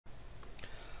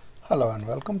Hello and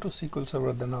welcome to SQL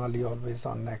Server Denali, always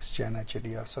on next gen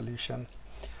HDR solution.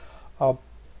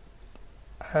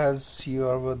 As you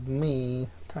are with me,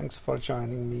 thanks for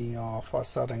joining me for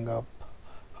setting up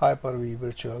HyperV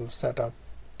virtual setup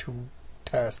to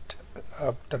test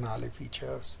Denali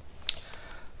features.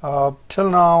 Till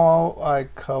now I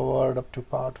covered up to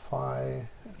part 5,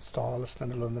 install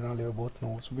Standalone Denali or both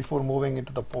nodes. Before moving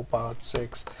into the part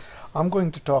 6, I'm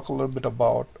going to talk a little bit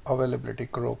about availability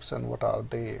groups and what are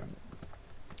they.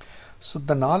 So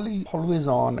Denali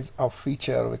AlwaysON is a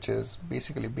feature which is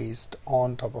basically based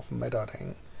on top of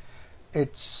mirroring.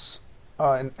 It's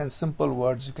in simple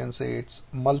words you can say it's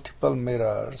multiple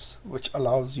mirrors which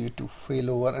allows you to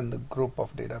failover in the group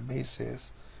of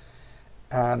databases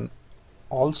and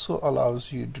also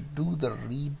allows you to do the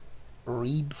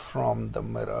read from the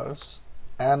mirrors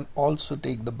and also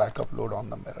take the backup load on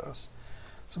the mirrors.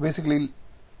 So basically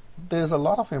there's a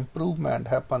lot of improvement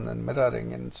happen in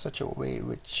mirroring in such a way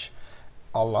which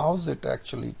allows it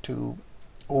actually to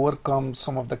overcome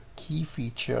some of the key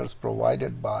features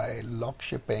provided by log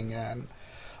shipping and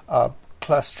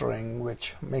clustering,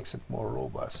 which makes it more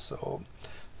robust. So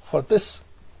for this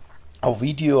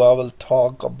video I will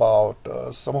talk about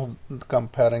some of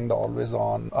comparing the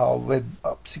AlwaysON with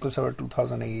SQL Server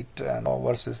 2008 and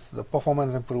versus the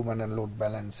performance improvement and load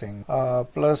balancing.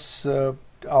 Plus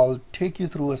I'll take you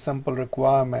through a simple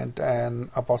requirement and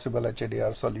a possible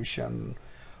HDR solution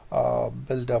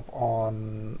build up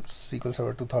on SQL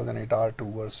Server 2008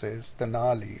 R2 versus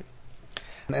Denali.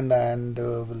 And in the end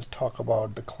we'll talk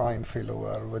about the client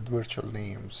failover with virtual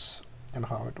names and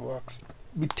how it works.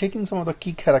 We're taking some of the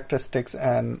key characteristics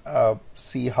and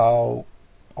see how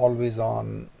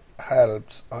AlwaysON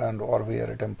helps and or where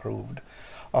it improved.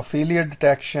 Failure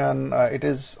detection, it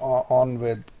is on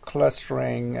with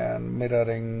clustering and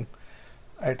mirroring.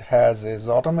 It has is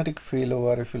automatic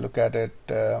failover. If you look at it,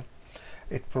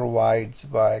 it provides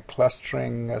by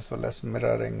clustering as well as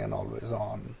mirroring and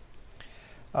AlwaysON.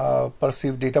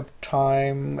 Perceived data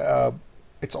time,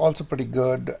 it's also pretty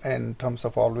good in terms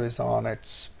of AlwaysON.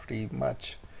 It's pretty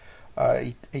much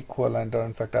equivalent, or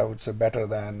in fact I would say better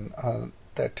than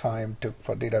the time took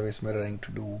for database mirroring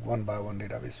to do one by one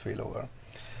database failover.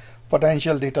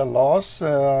 Potential data loss,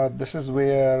 this is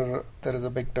where there is a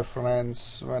big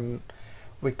difference when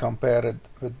we compare it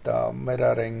with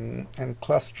mirroring and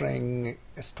clustering.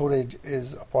 Storage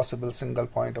is a possible single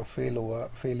point of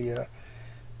failure,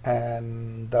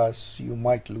 and thus you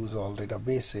might lose all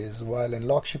databases, while in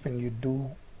log shipping you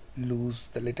do lose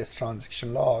the latest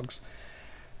transaction logs.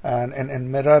 And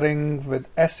in mirroring with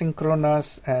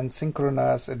asynchronous and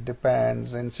synchronous, it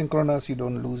depends. In synchronous you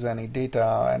don't lose any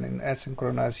data, and in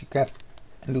asynchronous you can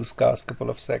lose cost couple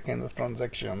of seconds of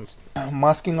transactions.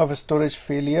 Masking of storage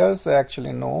failures,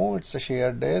 actually no, it's a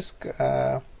shared disk.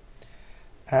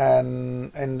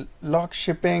 And in log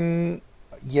shipping,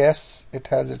 yes, it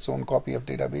has its own copy of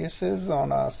databases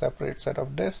on a separate set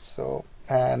of disks. So,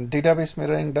 and database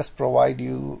mirroring does provide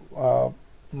you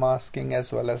masking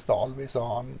as well as the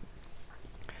AlwaysON.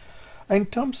 In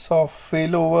terms of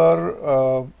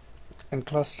failover, in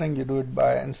clustering you do it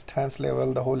by instance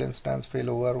level, the whole instance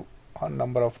failover on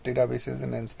number of databases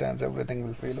in instance, everything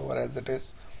will fail over as it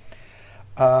is.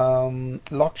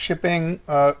 Log shipping,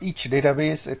 each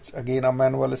database, it's again a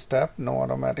manual step, no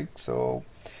automatic. So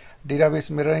database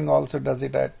mirroring also does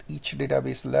it at each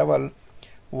database level,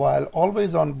 while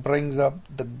AlwaysON brings up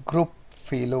the group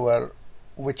failover,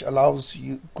 which allows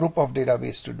you group of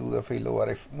database to do the failover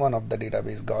if one of the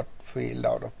database got failed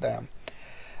out of them.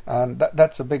 And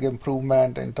that's a big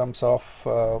improvement in terms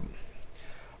of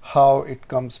how it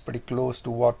comes pretty close to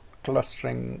what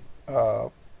clustering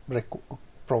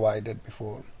provided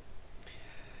before.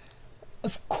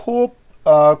 Scope,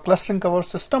 clustering covers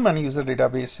system and user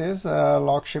databases.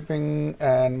 Log shipping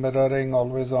and mirroring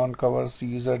AlwaysON covers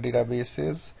user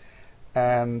databases,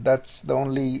 and that's the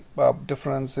only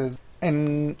differences.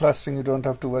 In clustering you don't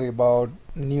have to worry about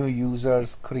new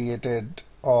users created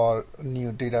or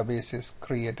new databases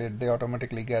created, they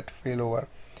automatically get failover.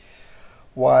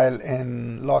 While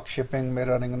in log shipping,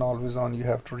 mirroring and AlwaysON, you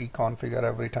have to reconfigure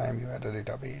every time you add a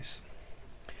database.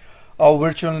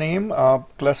 Virtual name,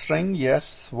 clustering,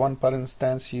 yes, one per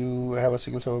instance you have a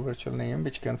SQL Server virtual name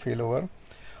which can failover.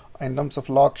 In terms of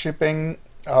log shipping,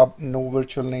 no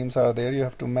virtual names are there, you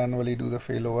have to manually do the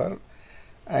failover.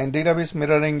 And database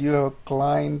mirroring, you have a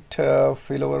client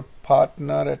failover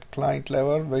partner at client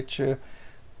level, which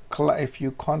if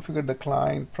you configure the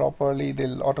client properly,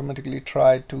 they'll automatically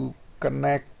try to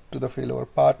connect to the failover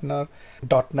partner.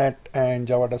 .NET and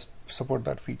Java does support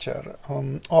that feature.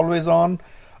 AlwaysON,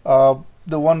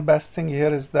 the one best thing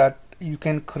here is that you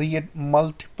can create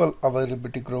multiple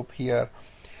availability group here,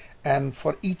 and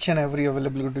for each and every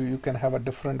availability you can have a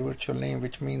different virtual name,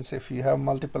 which means if you have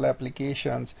multiple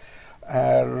applications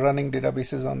running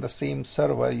databases on the same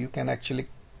server, you can actually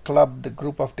club the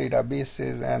group of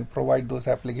databases and provide those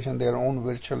applications their own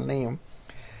virtual name,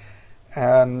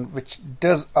 and which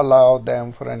does allow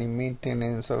them for any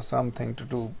maintenance or something to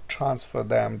do transfer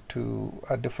them to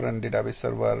a different database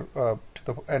server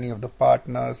to any of the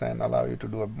partners, and allow you to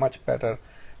do a much better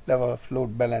level of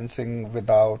load balancing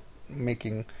without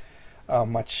making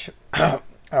much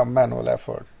manual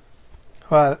effort.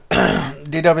 Well,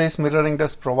 database mirroring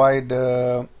does provide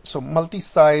so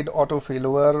multi-site auto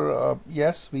failover.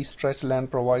 Yes,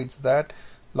 vStretchLand provides that.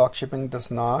 Log shipping does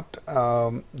not.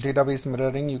 Database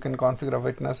mirroring, you can configure a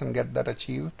witness and get that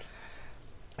achieved.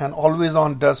 And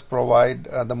AlwaysON does provide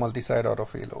the multi-site auto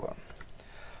failover.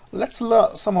 Let's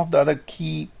learn some of the other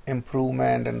key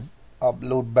improvement and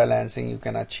load balancing you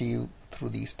can achieve through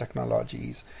these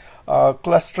technologies.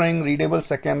 Clustering, readable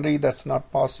secondary, that's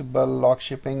not possible. Log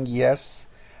shipping, yes.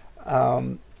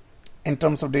 In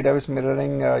terms of database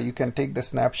mirroring, you can take the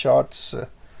snapshots,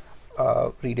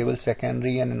 readable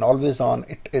secondary, and in AlwaysON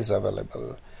it is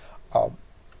available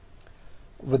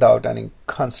without any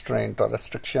constraint or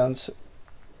restrictions.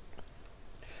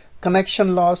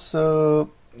 Connection loss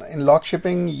in log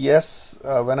shipping, yes,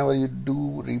 whenever you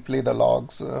do replay the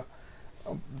logs,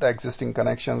 the existing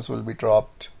connections will be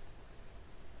dropped.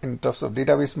 In terms of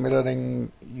database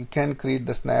mirroring, you can create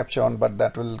the snapshot, but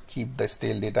that will keep the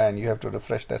stale data and you have to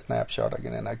refresh the snapshot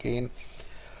again and again.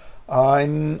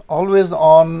 In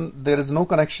AlwaysON, there is no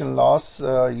connection loss.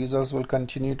 Users will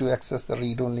continue to access the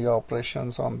read-only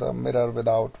operations on the mirror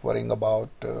without worrying about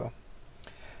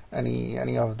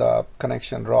any of the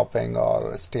connection dropping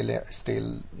or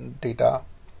stale data.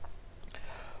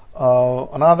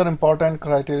 Another important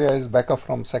criteria is backup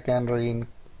from secondary.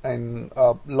 In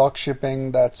log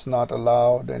shipping, that's not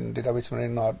allowed, and database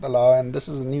mirroring not allowed, and this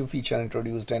is a new feature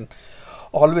introduced in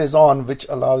AlwaysON, which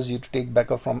allows you to take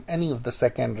backup from any of the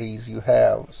secondaries you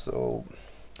have. So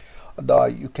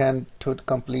you can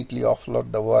completely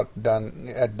offload the work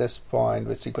done at this point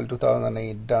with SQL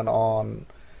 2008 done on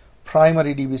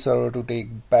primary DB server to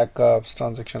take backups,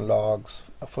 transaction logs,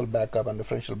 a full backup and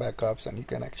differential backups, and you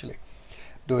can actually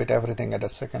do everything at a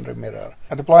secondary mirror.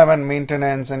 A deployment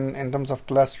maintenance in terms of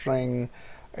clustering,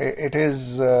 it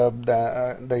is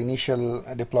the initial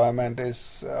deployment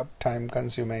is time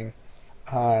consuming,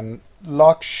 and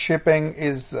log shipping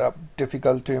is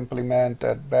difficult to implement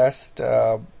at best,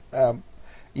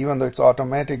 even though it's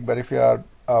automatic. But if you are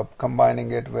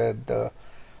combining it with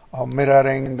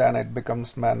mirroring, then it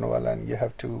becomes manual, and you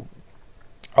have to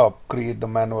create the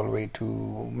manual way to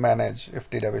manage if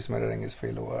database mirroring is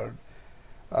failover.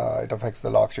 It affects the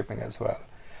log shipping as well.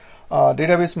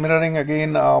 Database mirroring,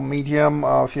 again, medium.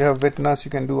 If you have witness,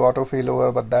 you can do auto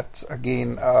failover, but that's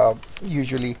again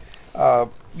usually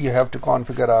you have to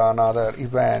configure another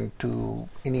event to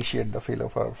initiate the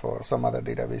failover for some other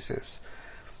databases.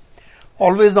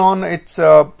 AlwaysON, it's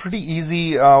pretty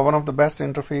easy. One of the best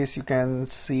interface you can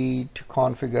see to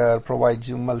configure, provides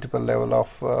you multiple level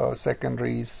of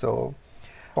secondaries. So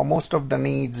for most of the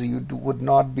needs, you would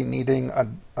not be needing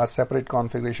a separate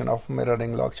configuration of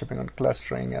mirroring, log shipping, and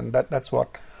clustering, and that's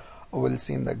what we'll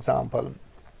see in the example.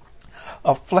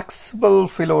 A flexible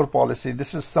failover policy.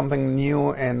 This is something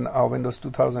new in Windows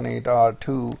 2008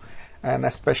 R2, and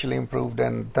especially improved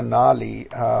in Denali.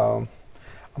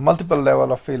 A multiple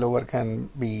level of failover can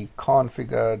be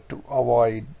configured to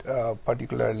avoid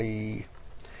particularly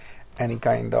any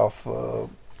kind of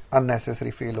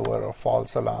unnecessary failover or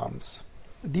false alarms.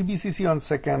 DBCC on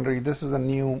secondary, this is a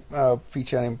new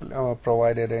feature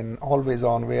provided in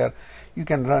AlwaysON, where you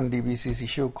can run DBCC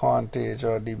show contage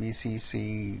or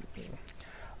DBCC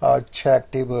check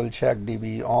table, check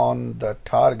DB on the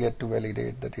target to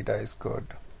validate the data is good.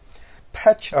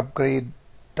 Patch upgrade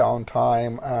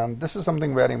downtime, and this is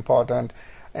something very important.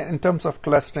 In terms of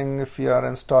clustering, if you are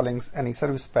installing any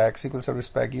service pack, SQL service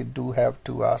pack, you do have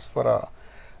to ask for a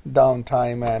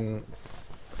downtime, and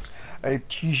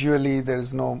usually there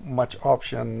is no much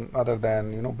option other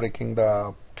than breaking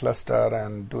the cluster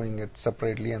and doing it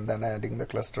separately and then adding the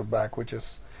cluster back, which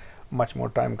is much more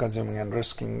time consuming and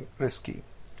risky.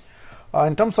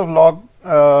 In terms of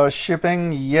log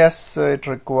shipping, yes, it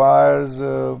requires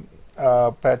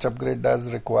patch upgrade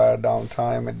does require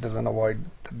downtime. It doesn't avoid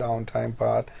the downtime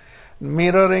part.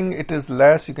 Mirroring, it is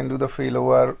less. You can do the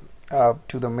failover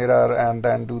to the mirror and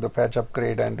then do the patch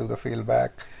upgrade and do the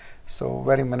failback. So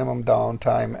very minimum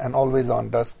downtime, and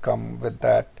AlwaysON does come with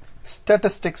that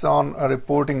Statistics on a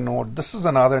reporting node. This is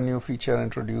another new feature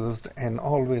introduced in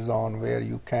AlwaysON, where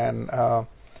you can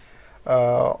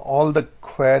all the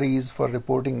queries for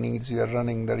reporting needs you are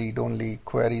running, the read-only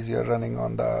queries you are running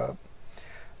on the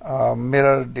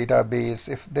mirror database.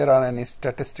 If there are any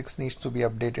statistics needs to be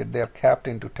updated, they are capped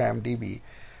into TAMDB,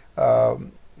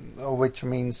 which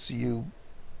means you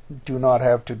do not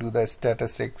have to do the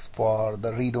statistics for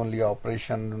the read-only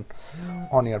operation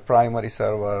on your primary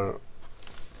server,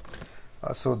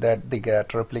 so that they get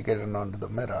replicated onto the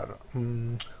mirror.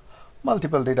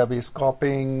 Multiple database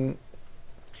copying.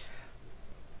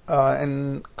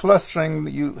 In clustering,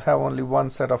 you have only one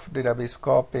set of database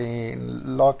copy.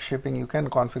 In log shipping, you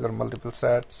can configure multiple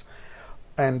sets.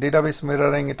 And database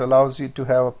mirroring, it allows you to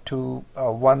have up to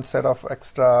one set of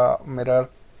extra mirror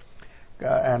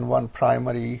and one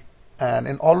primary. And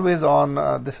in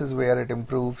AlwaysON, this is where it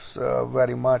improves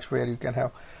very much, where you can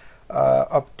have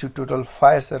up to total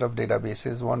 5 set of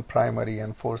databases, 1 primary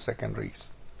and 4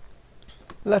 secondaries.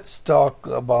 Let's talk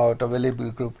about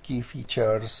available group key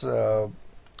features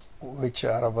which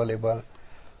are available.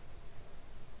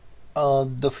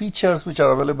 The features which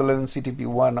are available in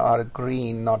CTP1 are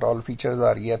green. Not all features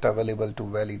are yet available to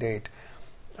validate.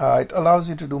 It allows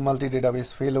you to do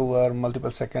multi-database failover,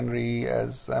 multiple secondary,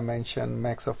 as I mentioned,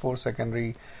 max of 4 secondary.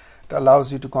 It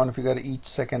allows you to configure each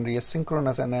secondary as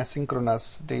synchronous and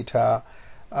asynchronous data.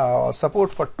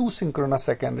 Support for 2 synchronous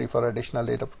secondary for additional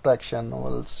data protection.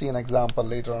 We'll see an example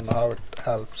later on how it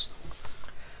helps.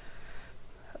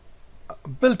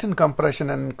 Built-in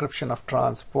compression and encryption of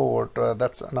transport,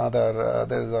 that's another,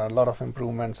 there's a lot of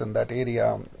improvements in that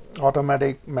area.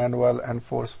 Automatic, manual, and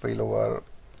force failover.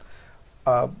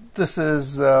 This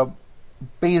is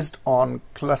based on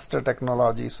cluster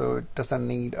technology, so it doesn't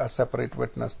need a separate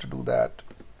witness to do that.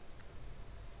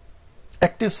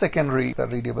 Active secondary, the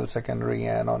readable secondary,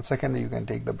 and on secondary you can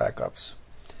take the backups.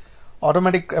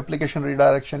 Automatic application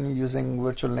redirection using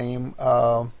virtual name.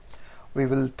 We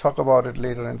will talk about it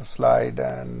later in the slide,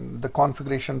 and the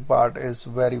configuration part is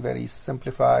very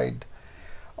simplified.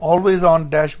 AlwaysON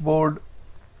dashboard,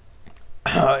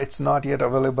 it's not yet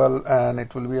available, and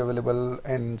it will be available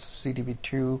in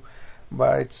CTP2,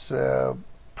 but it's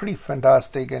pretty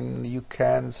fantastic, and you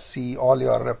can see all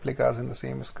your replicas in the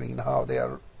same screen, how they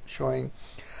are showing.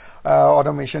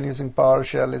 Automation using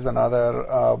PowerShell is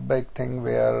another big thing,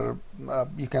 where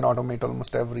you can automate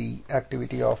almost every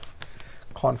activity of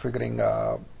configuring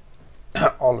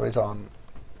AlwaysON.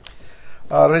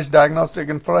 Rich diagnostic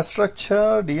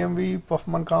infrastructure, DMV,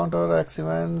 performance counter, X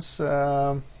events,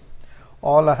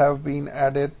 all have been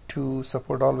added to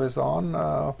support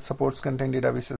AlwaysON. Supports contained databases